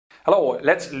Hello,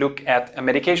 let's look at a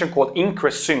medication called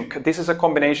Incresync. This is a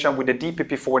combination with the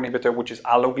DPP-4 inhibitor, which is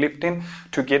alogliptin,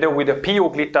 together with a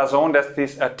pioglitazone, that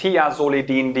is a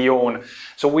thiazolidinedione.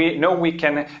 So we know we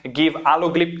can give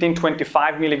alogliptin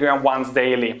 25 mg once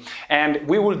daily, and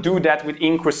we will do that with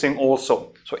Incresync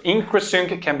also. So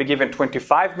Incresync can be given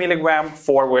 25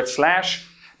 mg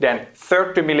 / then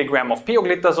 30 mg of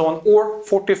pioglitazone or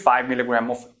 45 mg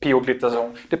of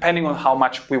pioglitazone, depending on how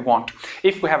much we want.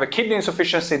 If we have a kidney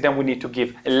insufficiency, then we need to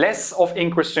give less of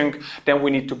Incresync, then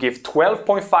we need to give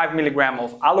 12.5 mg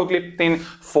of alogliptin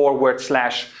 /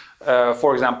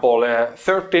 for example,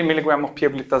 30 mg of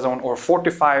pioglitazone or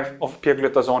 45 of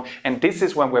pioglitazone, and this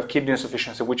is when we have kidney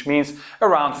insufficiency, which means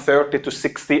around 30 to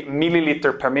 60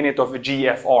 milliliter per minute of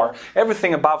GFR.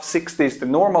 Everything above 60 is the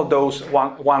normal dose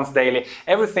once daily.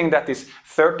 Everything that is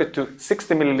 30 to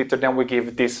 60 milliliter, then we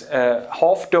give this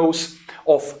half dose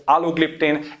of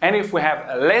alogliptin, and if we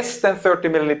have less than 30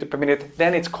 milliliter per minute,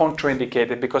 then it's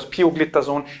contraindicated because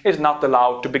pioglitazone is not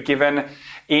allowed to be given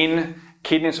in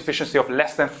kidney insufficiency of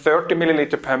less than 30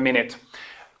 milliliter per minute.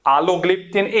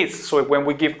 Alogliptin is, so when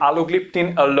we give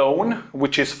alogliptin alone,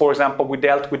 which is, for example, we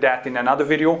dealt with that in another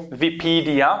video,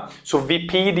 Vipedia. So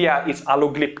Vipedia is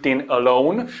alogliptin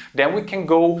alone. Then we can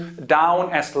go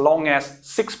down as long as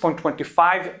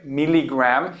 6.25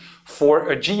 milligram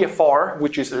for a GFR,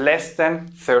 which is less than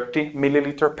 30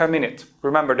 milliliter per minute.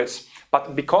 Remember this.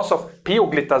 But because of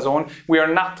pioglitazone, we are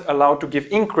not allowed to give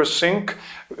Incresync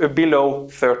below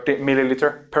 30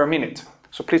 milliliter per minute.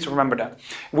 So please remember that.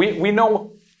 We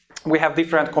know we have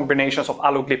different combinations of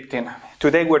alogliptin.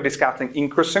 Today we're discussing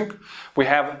Incresync. We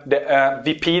have the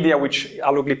Vipedia, which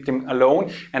alogliptin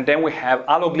alone, and then we have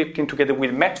alogliptin together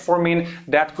with metformin.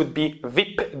 That could be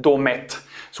Vipdomet.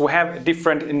 So we have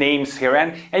different names here,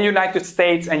 and United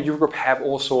States and Europe have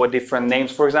also different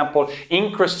names. For example,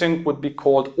 Incresync would be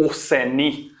called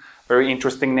Oseni. Very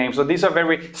interesting name. So these are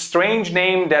very strange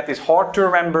names that is hard to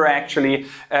remember actually.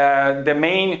 The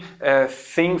main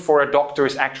thing for a doctor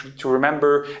is actually to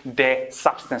remember the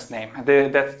substance name.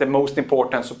 That's the most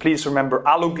important. So please remember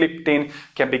alogliptin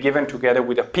can be given together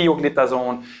with a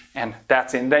pioglitazone, and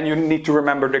that's it. Then you need to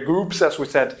remember the groups. As we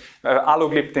said,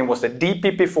 alogliptin was the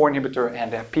DPP-4 inhibitor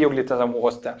and the pioglitazone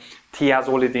was the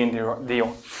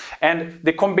thiazolidinedione. And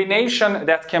the combination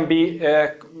that can be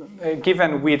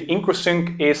given with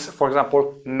Incresync is, for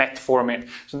example, metformin.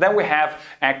 So then we have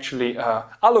actually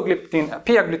alogliptin,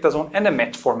 pioglitazone, and a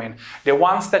metformin. The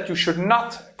ones that you should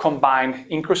not combine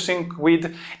Incresync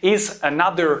with is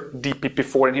another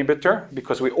DPP-4 inhibitor,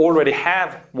 because we already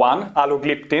have one,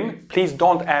 alogliptin. Please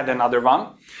don't add another one.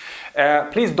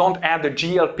 Please don't add the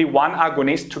GLP-1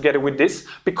 agonist together with this,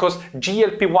 because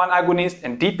GLP-1 agonist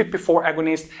and DPP-4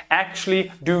 agonist actually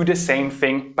do the same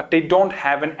thing, but they don't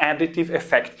have an additive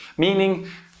effect, meaning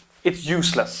it's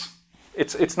useless.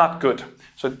 It's not good.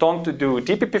 So don't do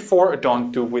DPP-4,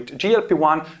 don't do with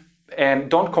GLP-1, and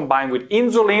don't combine with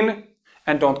insulin,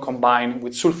 and don't combine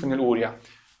with sulfonylurea.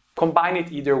 Combine it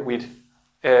either with,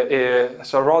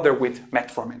 rather with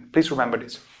metformin. Please remember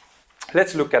this.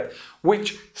 Let's look at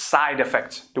which side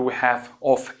effects do we have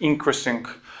of Incresync.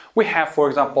 We have, for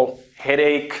example,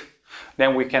 headache,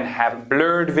 then we can have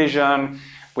blurred vision,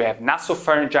 we have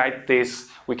nasopharyngitis,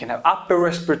 we can have upper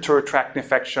respiratory tract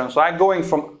infection. So I'm going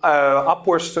from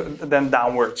upwards then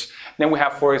downwards. Then we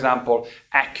have, for example,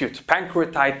 acute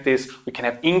pancreatitis, we can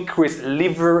have increased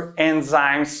liver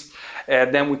enzymes,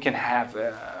 then we can have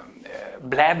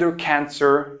bladder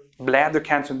cancer. Bladder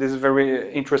cancer, this is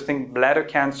very interesting, bladder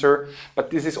cancer,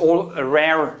 but this is all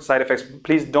rare side effects.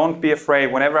 Please don't be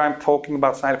afraid. Whenever I'm talking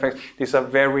about side effects, these are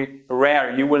very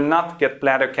rare. You will not get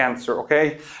bladder cancer,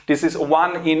 okay? This is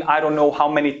 1 in I don't know how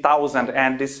many thousand,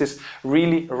 and this is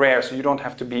really rare, so you don't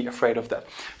have to be afraid of that.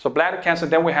 So bladder cancer,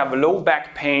 then we have low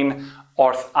back pain,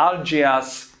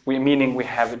 arthralgias, meaning we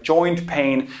have joint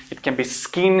pain. It can be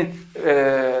skin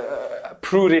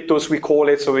pruritus, we call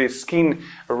it, so it's skin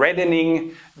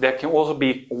reddening. There can also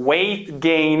be weight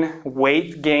gain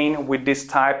with this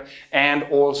type, and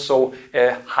also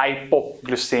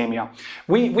hypoglycemia.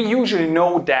 We usually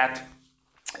know that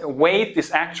weight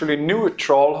is actually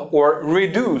neutral or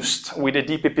reduced with the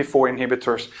DPP-4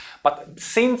 inhibitors, but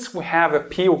since we have a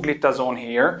pioglitazone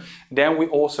here, then we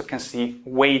also can see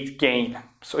weight gain.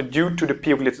 So due to the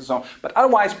pioglitazone, but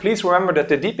otherwise, please remember that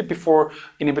the DPP-4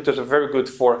 inhibitors are very good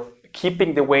for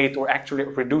keeping the weight or actually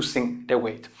reducing the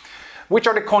weight. Which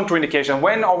are the contraindications?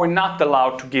 When are we not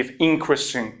allowed to give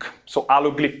Incresync, so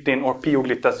alogliptin or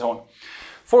pioglitazone?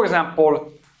 For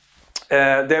example,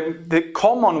 the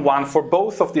common one for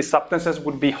both of these substances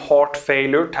would be heart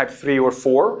failure, type 3 or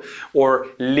 4, or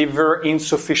liver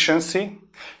insufficiency,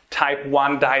 type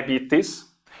 1 diabetes,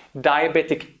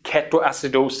 diabetic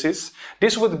ketoacidosis.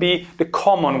 This would be the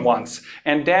common ones.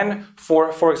 And then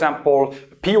for example,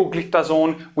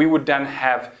 pioglitazone, we would then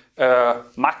have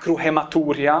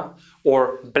macrohematuria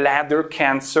or bladder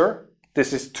cancer.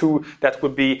 This is two that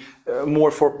would be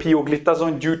more for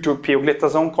pioglitazone due to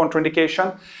pioglitazone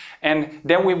contraindication. And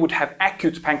then we would have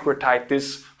acute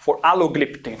pancreatitis for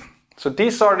alogliptin. So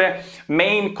these are the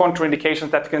main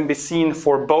contraindications that can be seen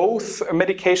for both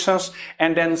medications,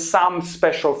 and then some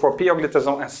special for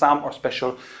pioglitazone and some are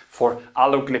special for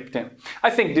alogliptin.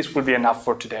 I think this will be enough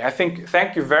for today.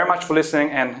 Thank you very much for listening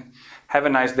and have a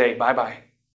nice day. Bye bye.